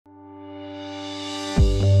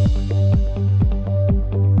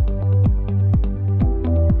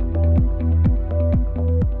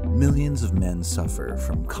Millions of men suffer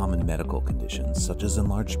from common medical conditions such as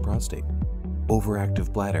enlarged prostate,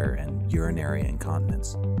 overactive bladder, and urinary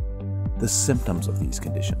incontinence. The symptoms of these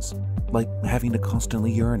conditions, like having to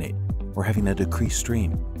constantly urinate or having a decreased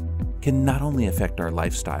stream, can not only affect our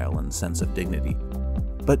lifestyle and sense of dignity,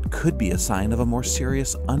 but could be a sign of a more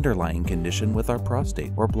serious underlying condition with our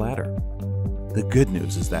prostate or bladder. The good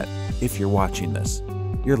news is that if you're watching this,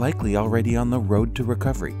 you're likely already on the road to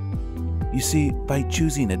recovery. You see, by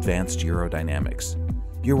choosing advanced urodynamics,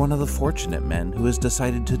 you're one of the fortunate men who has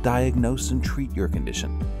decided to diagnose and treat your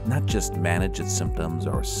condition, not just manage its symptoms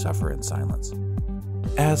or suffer in silence.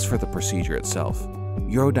 As for the procedure itself,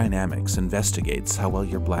 Urodynamics investigates how well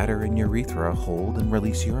your bladder and urethra hold and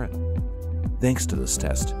release urine. Thanks to this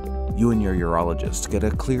test, you and your urologist get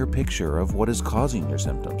a clear picture of what is causing your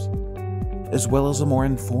symptoms, as well as a more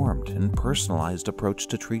informed and personalized approach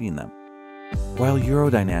to treating them. While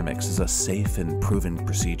urodynamics is a safe and proven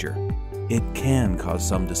procedure, it can cause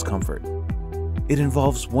some discomfort. It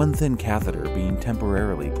involves one thin catheter being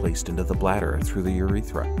temporarily placed into the bladder through the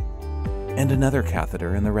urethra, and another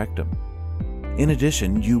catheter in the rectum. In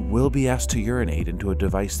addition, you will be asked to urinate into a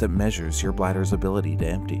device that measures your bladder's ability to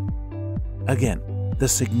empty. Again, the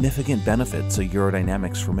significant benefits of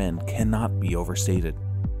urodynamics for men cannot be overstated.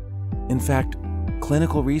 In fact,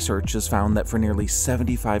 clinical research has found that for nearly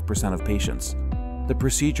 75% of patients, the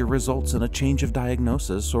procedure results in a change of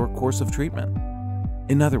diagnosis or course of treatment.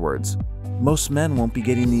 In other words, most men won't be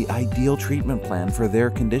getting the ideal treatment plan for their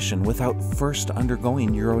condition without first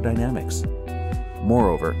undergoing urodynamics.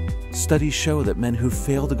 Moreover, studies show that men who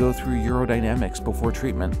fail to go through urodynamics before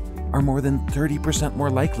treatment are more than 30%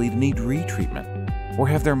 more likely to need retreatment or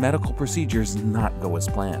have their medical procedures not go as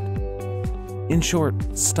planned. In short,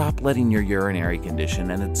 stop letting your urinary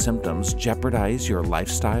condition and its symptoms jeopardize your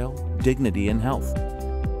lifestyle, dignity, and health.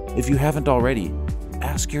 If you haven't already,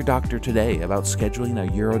 ask your doctor today about scheduling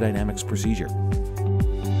a urodynamics procedure.